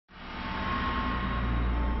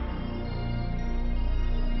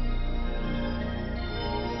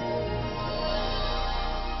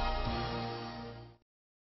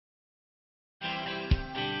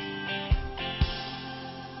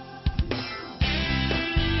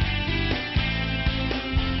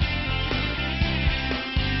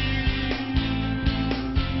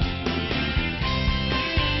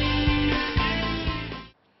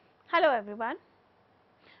everyone.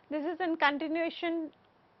 This is in continuation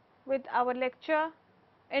with our lecture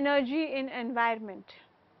Energy in Environment.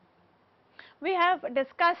 We have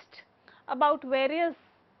discussed about various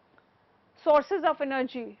sources of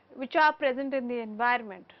energy which are present in the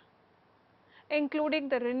environment, including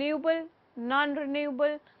the renewable,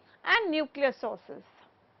 non-renewable and nuclear sources.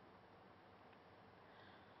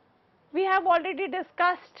 We have already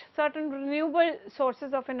discussed certain renewable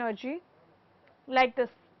sources of energy like this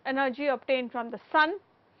energy obtained from the sun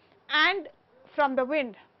and from the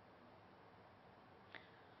wind.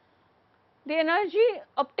 The energy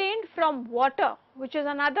obtained from water, which is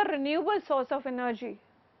another renewable source of energy,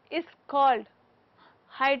 is called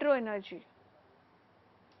hydro energy.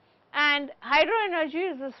 And hydro energy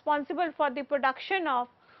is responsible for the production of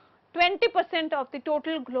 20% of the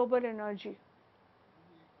total global energy.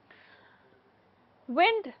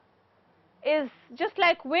 Wind is just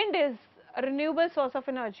like wind is a renewable source of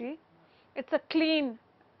energy, it is a clean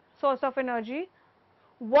source of energy.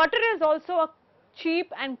 Water is also a cheap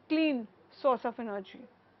and clean source of energy.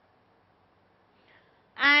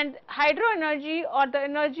 And hydro energy, or the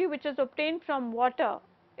energy which is obtained from water,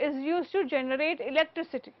 is used to generate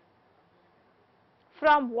electricity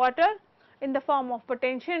from water in the form of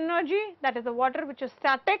potential energy, that is the water which is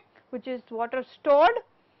static, which is water stored,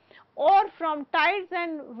 or from tides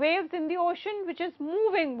and waves in the ocean, which is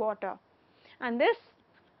moving water, and this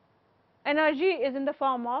energy is in the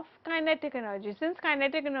form of kinetic energy, since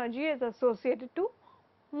kinetic energy is associated to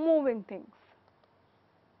moving things.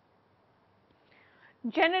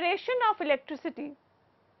 Generation of electricity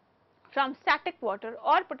from static water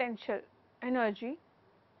or potential energy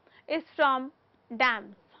is from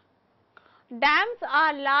dams. Dams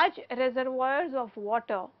are large reservoirs of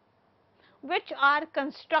water which are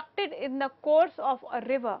constructed in the course of a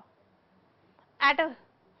river at a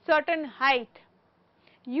certain height,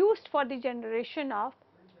 used for the generation of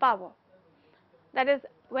power. That is,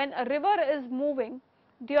 when a river is moving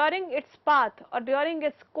during its path or during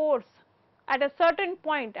its course at a certain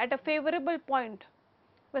point, at a favorable point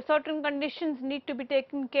where certain conditions need to be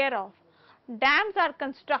taken care of, dams are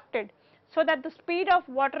constructed so that the speed of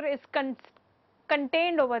water is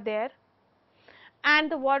contained over there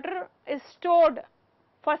and the water is stored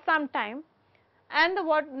for some time, and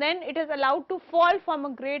then it is allowed to fall from a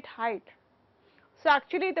great height. So,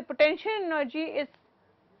 actually the potential energy is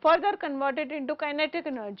further converted into kinetic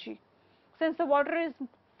energy, since the water is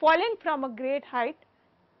falling from a great height.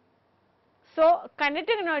 So,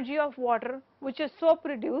 kinetic energy of water which is so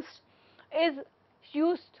produced is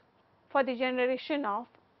used for the generation of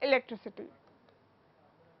electricity.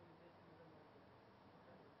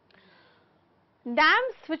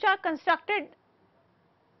 Dams which are constructed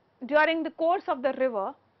during the course of the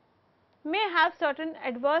river may have certain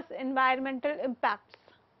adverse environmental impacts.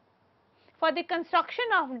 For the construction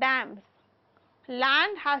of dams,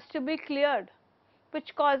 land has to be cleared,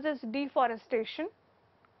 which causes deforestation,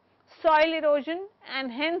 soil erosion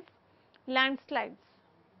and hence landslides.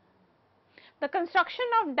 The construction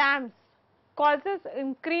of dams causes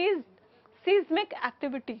increased seismic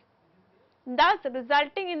activity, thus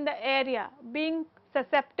resulting in the area being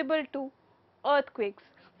susceptible to earthquakes,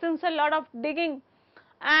 since a lot of digging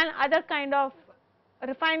and other kind of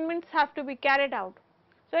refinements have to be carried out.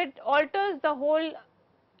 So, it alters the whole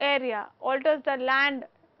area, alters the land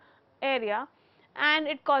area, and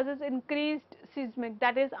it causes increased seismic,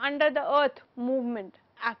 that is under the earth movement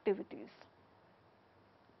activities.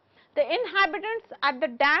 The inhabitants at the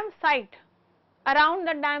dam site, around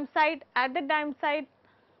the dam site, at the dam site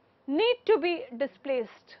need to be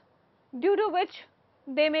displaced, due to which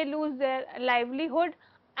they may lose their livelihood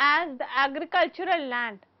as the agricultural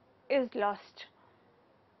land is lost.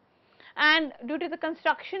 And due to the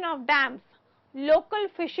construction of dams, local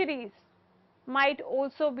fisheries might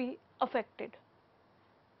also be affected.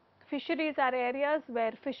 Fisheries are areas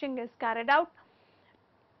where fishing is carried out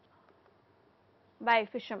by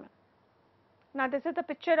fishermen. Now, this is a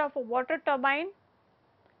picture of a water turbine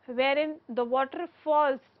wherein the water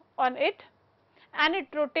falls on it and it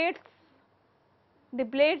rotates the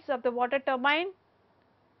blades of the water turbine,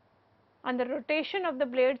 and the rotation of the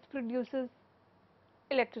blades produces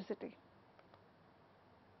electricity.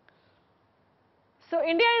 So,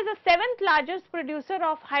 India is the 7th largest producer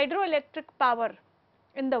of hydroelectric power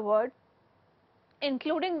in the world,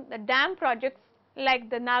 including the dam projects like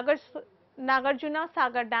the Nagarjuna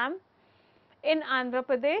Sagar Dam in Andhra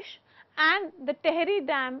Pradesh and the Tehri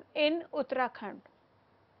Dam in Uttarakhand.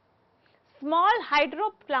 Small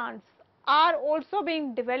hydro plants are also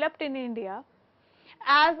being developed in India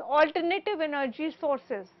as alternative energy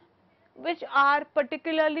sources, which are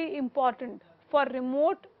particularly important for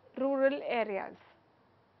remote rural areas.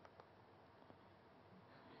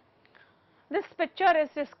 This picture is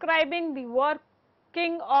describing the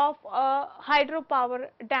working of a hydropower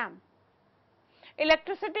dam.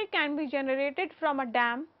 Electricity can be generated from a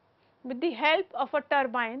dam with the help of a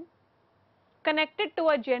turbine connected to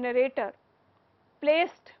a generator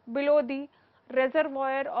placed below the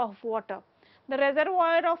reservoir of water. The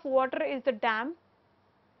reservoir of water is the dam,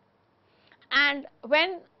 and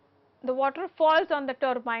when the water falls on the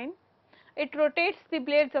turbine, it rotates the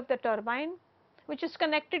blades of the turbine, which is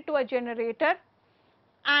connected to a generator,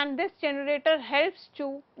 and this generator helps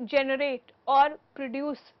to generate or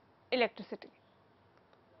produce electricity.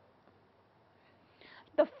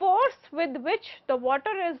 The force with which the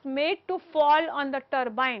water is made to fall on the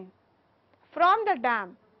turbine from the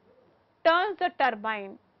dam turns the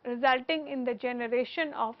turbine, resulting in the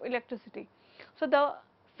generation of electricity. So, the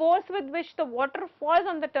force with which the water falls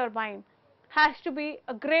on the turbine has to be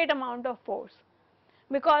a great amount of force,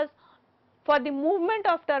 because for the movement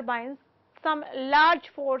of turbines, some large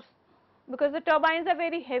force, because the turbines are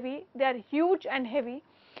very heavy, they are huge and heavy,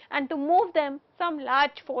 and to move them some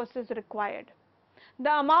large force is required.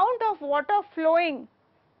 The amount of water flowing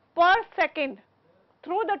per second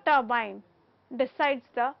through the turbine decides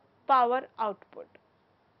the power output.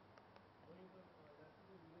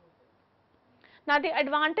 Now, the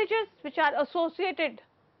advantages which are associated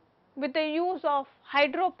with the use of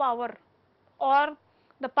hydropower or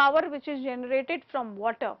the power which is generated from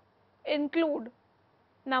water include: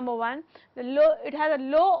 number one, it has a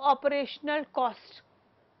low operational cost.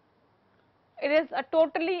 It is a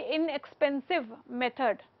totally inexpensive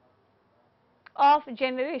method of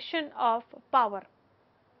generation of power,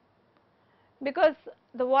 because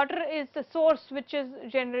the water is the source which is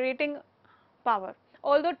generating power.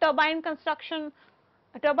 Although turbine construction,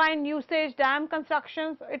 turbine usage, dam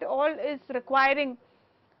constructions, it all is requiring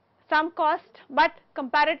some cost, but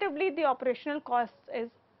comparatively the operational cost is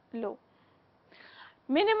low.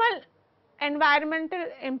 Minimal environmental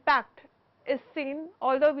impact is seen,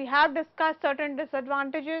 although we have discussed certain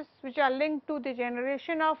disadvantages which are linked to the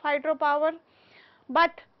generation of hydropower,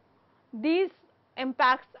 but these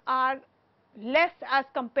impacts are less as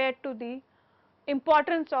compared to the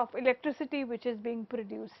importance of electricity which is being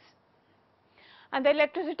produced. And the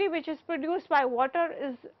electricity which is produced by water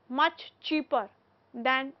is much cheaper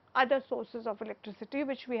than other sources of electricity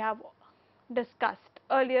which we have discussed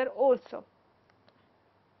earlier also.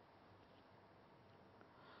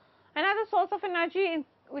 Another source of energy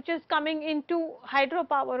which is coming into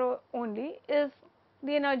hydropower only is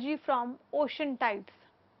the energy from ocean tides.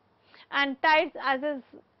 And tides, as is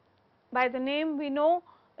by the name we know,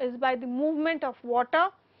 is by the movement of water.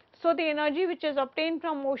 So, the energy which is obtained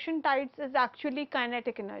from ocean tides is actually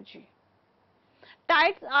kinetic energy.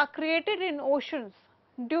 Tides are created in oceans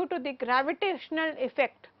due to the gravitational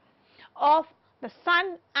effect of the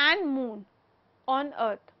sun and moon on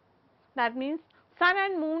earth. That means sun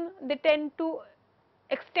and moon, they tend to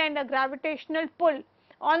extend a gravitational pull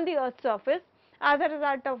on the earth's surface, as a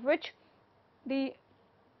result of which the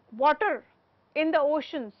water in the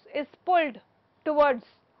oceans is pulled towards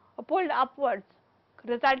or pulled upwards,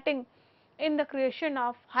 resulting in the creation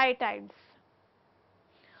of high tides.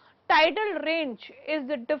 Tidal range is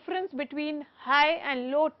the difference between high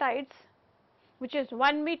and low tides, which is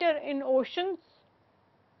 1 meter in oceans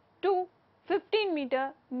to 15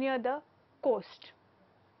 meter near the coast.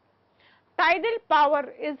 Tidal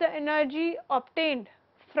power is the energy obtained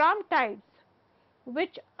from tides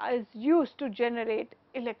which is used to generate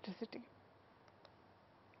electricity.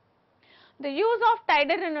 The use of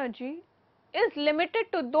tidal energy is limited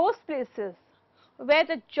to those places where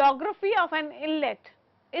the geography of an inlet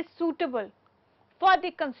is suitable for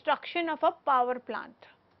the construction of a power plant.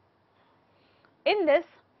 In this,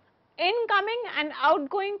 incoming and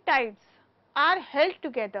outgoing tides are held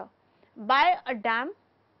together by a dam,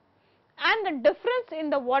 and the difference in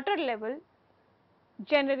the water level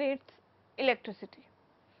generates electricity.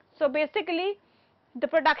 So, basically the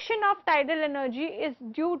production of tidal energy is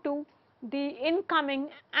due to the incoming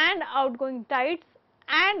and outgoing tides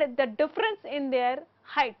and the difference in their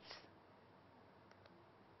heights.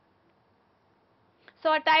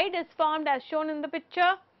 So, a tide is formed as shown in the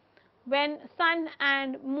picture when sun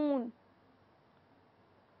and moon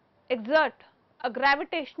exert a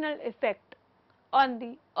gravitational effect on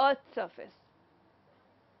the earth's surface,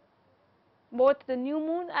 both the new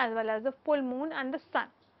moon as well as the full moon and the sun.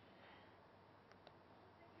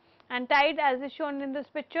 And tide, as is shown in this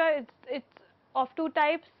picture, it's of two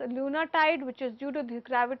types: lunar tide, which is due to the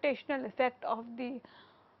gravitational effect of the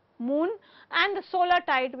moon, and the solar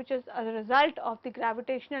tide, which is a result of the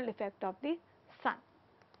gravitational effect of the sun.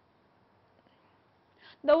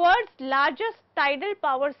 The world's largest tidal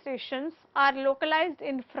power stations are localized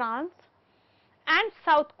in France and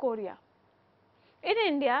South Korea. In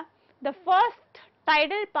India, the first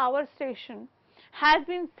tidal power station has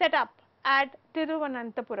been set up at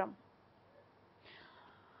Thiruvananthapuram.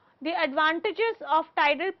 The advantages of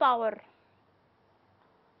tidal power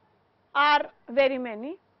are very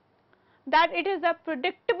many, that it is a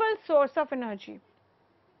predictable source of energy.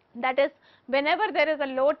 That is, whenever there is a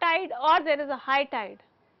low tide or there is a high tide,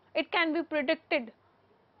 it can be predicted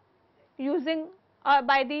using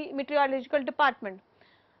by the meteorological department.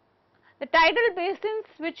 The tidal basins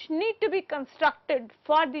which need to be constructed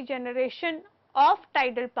for the generation of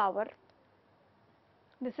tidal power,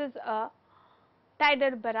 this is a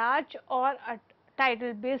tidal barrage or a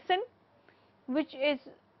tidal basin which is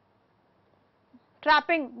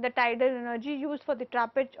trapping the tidal energy, used for the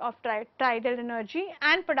trappage of tidal energy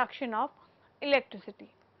and production of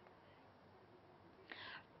electricity.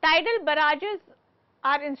 Tidal barrages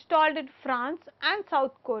are installed in France and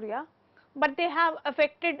South Korea, but they have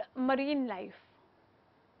affected marine life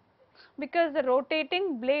because the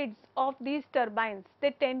rotating blades of these turbines,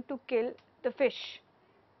 they tend to kill the fish.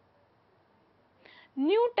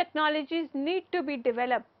 New technologies need to be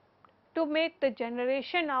developed to make the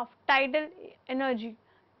generation of tidal energy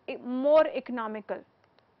more economical.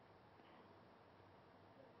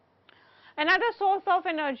 Another source of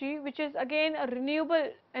energy, which is again a renewable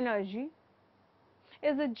energy,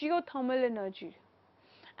 is the geothermal energy.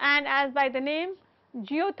 And as by the name,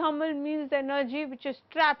 geothermal means the energy which is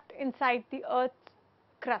trapped inside the earth's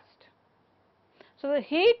crust. So the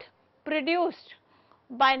heat produced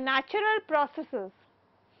by natural processes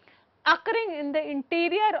occurring in the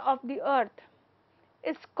interior of the earth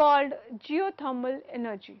is called geothermal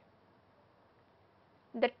energy.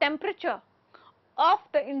 The temperature of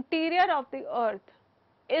the interior of the earth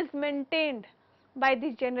is maintained by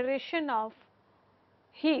the generation of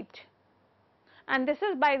heat, and this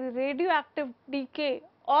is by the radioactive decay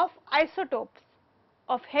of isotopes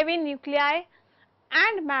of heavy nuclei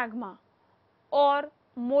and magma or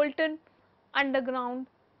molten underground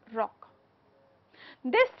rock.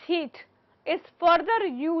 This heat is further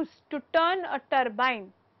used to turn a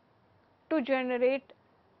turbine to generate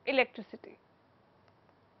electricity.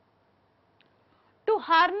 To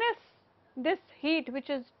harness this heat which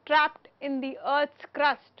is trapped in the earth's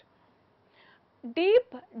crust,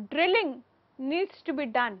 deep drilling needs to be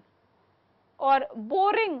done or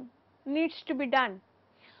boring needs to be done,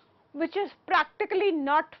 which is practically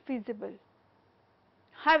not feasible.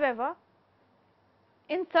 However,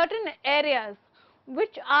 in certain areas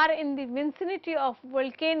which are in the vicinity of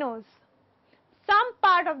volcanoes, some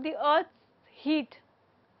part of the earth's heat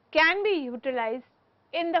can be utilized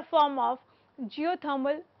in the form of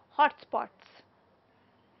geothermal hotspots.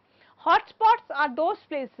 Hotspots are those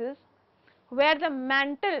places where the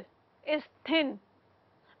mantle is thin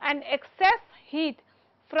and excess heat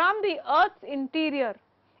from the earth's interior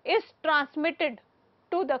is transmitted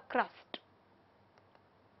to the crust,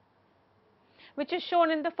 which is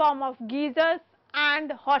shown in the form of geysers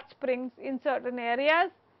and hot springs in certain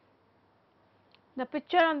areas. The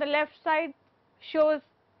picture on the left side shows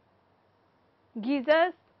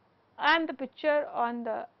geysers and the picture on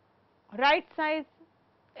the right side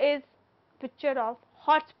is picture of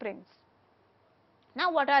hot springs.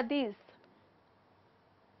 Now what are these?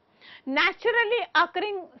 Naturally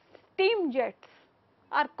occurring steam jets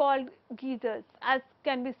are called geysers, as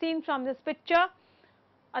can be seen from this picture.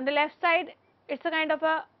 On the left side, it's a kind of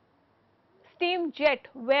a steam jet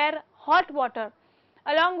where hot water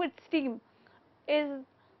along with steam is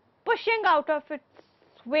pushing out of its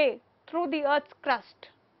way through the earth's crust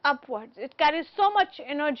upwards. It carries so much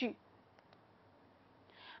energy.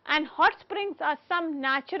 And hot springs are some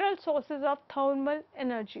natural sources of thermal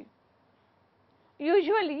energy.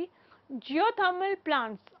 Usually, geothermal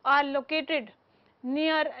plants are located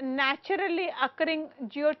near naturally occurring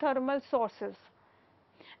geothermal sources,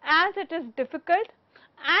 as it is difficult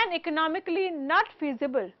and economically not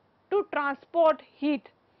feasible to transport heat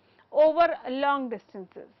over long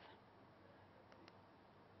distances.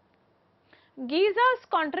 Geysers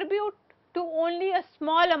contribute to only a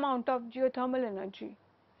small amount of geothermal energy.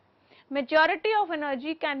 Majority of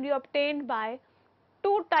energy can be obtained by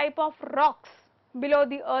two types of rocks below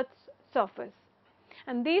the earth's surface,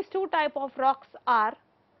 and these two types of rocks are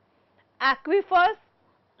aquifers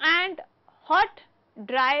and hot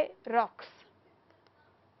dry rocks.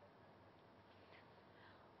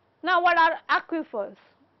 Now what are aquifers?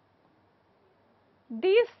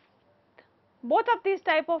 Both of these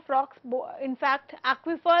type of rocks, in fact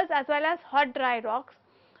aquifers as well as hot dry rocks,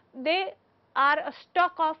 they are a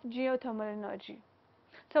stock of geothermal energy.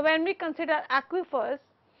 So, when we consider aquifers,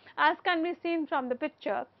 as can be seen from the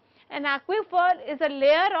picture, an aquifer is a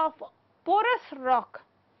layer of porous rock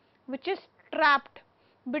which is trapped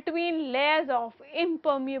between layers of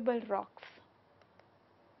impermeable rocks.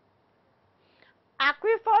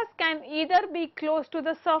 Aquifers can either be close to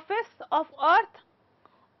the surface of earth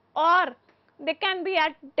or they can be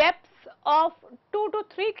at depths of 2 to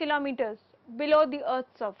 3 kilometers below the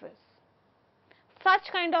earth's surface.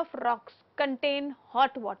 Such kind of rocks contain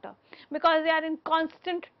hot water because they are in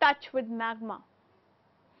constant touch with magma.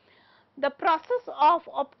 The process of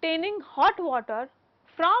obtaining hot water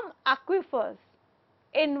from aquifers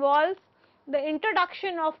involves the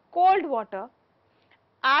introduction of cold water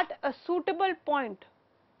at a suitable point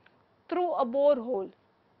through a borehole.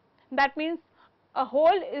 That means a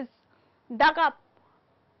hole is dug up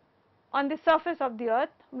on the surface of the earth,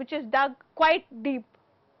 which is dug quite deep.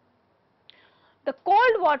 The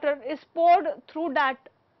cold water is poured through that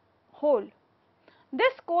hole.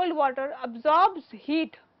 This cold water absorbs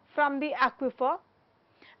heat from the aquifer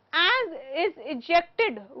and is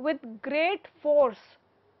ejected with great force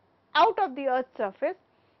out of the earth's surface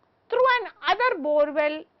through another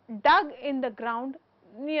borewell dug in the ground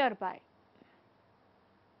nearby.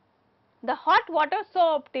 The hot water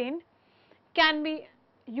so obtained can be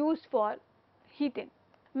used for heating.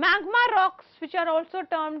 Magma rocks, which are also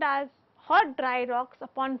termed as hot dry rocks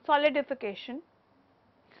upon solidification.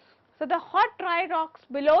 So, the hot dry rocks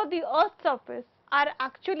below the earth's surface are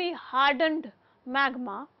actually hardened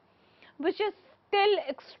magma which is still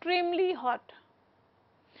extremely hot.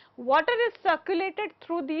 Water is circulated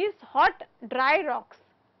through these hot dry rocks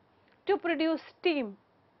to produce steam,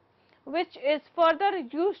 which is further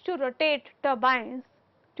used to rotate turbines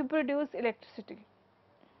to produce electricity.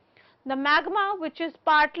 The magma, which is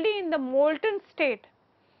partly in the molten state,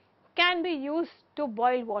 can be used to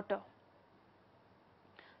boil water.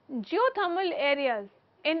 Geothermal areas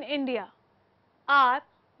in India are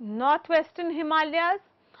northwestern Himalayas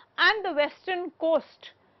and the western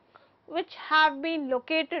coast, which have been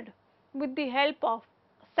located with the help of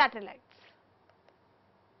satellites.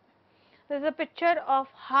 There is a picture of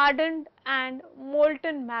hardened and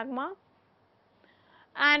molten magma,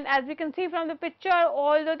 and as we can see from the picture,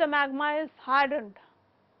 although the magma is hardened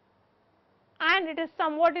and it is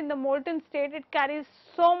somewhat in the molten state, it carries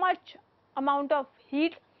so much amount of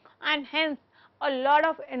heat and hence a lot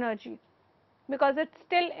of energy because it is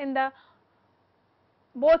still in the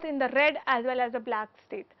both in the red as well as the black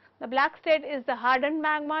state. The black state is the hardened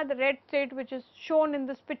magma, the red state which is shown in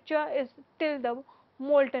this picture is still the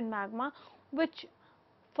molten magma which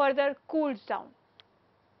further cools down.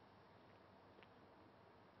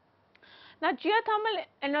 Now, geothermal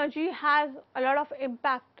energy has a lot of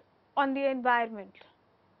impact on the environment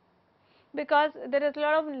because there is a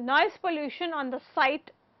lot of noise pollution on the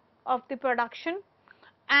site of the production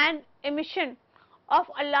and emission of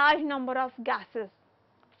a large number of gases,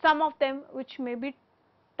 some of them which may be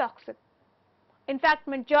toxic. In fact,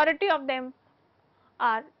 majority of them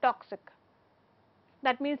are toxic.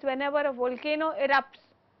 That means whenever a volcano erupts,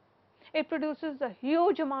 it produces a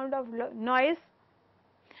huge amount of noise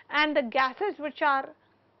and the gases which are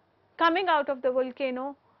coming out of the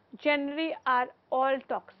volcano generally are all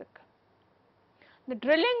toxic. The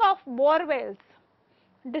drilling of bore wells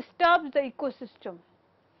disturbs the ecosystem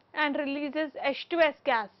and releases H2S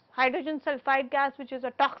gas, hydrogen sulfide gas, which is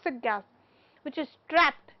a toxic gas which is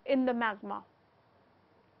trapped in the magma.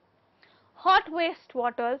 Hot waste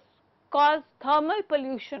waters cause thermal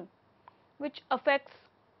pollution which affects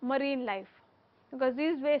marine life because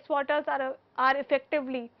these wastewaters are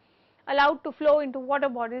effectively allowed to flow into water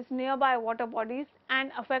bodies, nearby water bodies,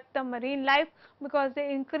 and affect the marine life because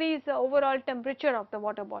they increase the overall temperature of the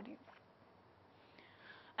water bodies.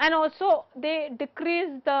 And also they decrease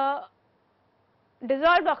the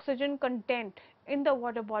dissolved oxygen content in the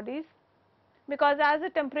water bodies because as the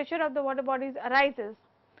temperature of the water bodies arises,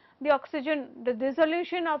 the oxygen, the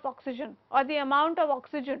dissolution of oxygen or the amount of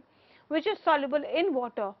oxygen which is soluble in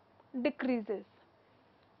water decreases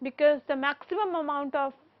because the maximum amount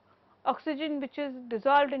of oxygen which is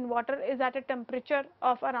dissolved in water is at a temperature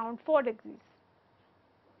of around 4 degrees.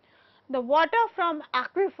 The water from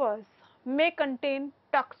aquifers may contain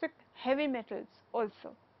toxic heavy metals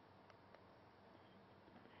also.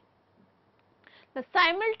 The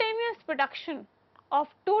simultaneous production of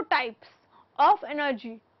two types of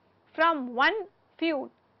energy from one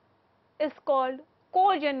fuel is called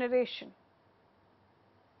cogeneration.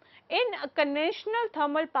 In a conventional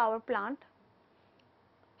thermal power plant,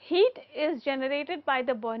 heat is generated by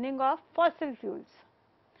the burning of fossil fuels.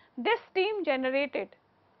 This steam generated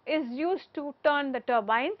is used to turn the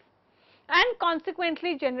turbines and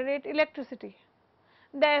consequently generate electricity.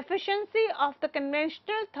 The efficiency of the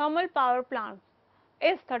conventional thermal power plant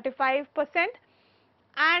is 35%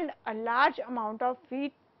 and a large amount of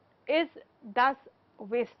heat is thus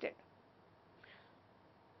wasted.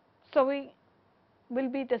 So, we will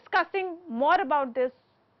be discussing more about this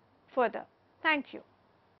further. Thank you.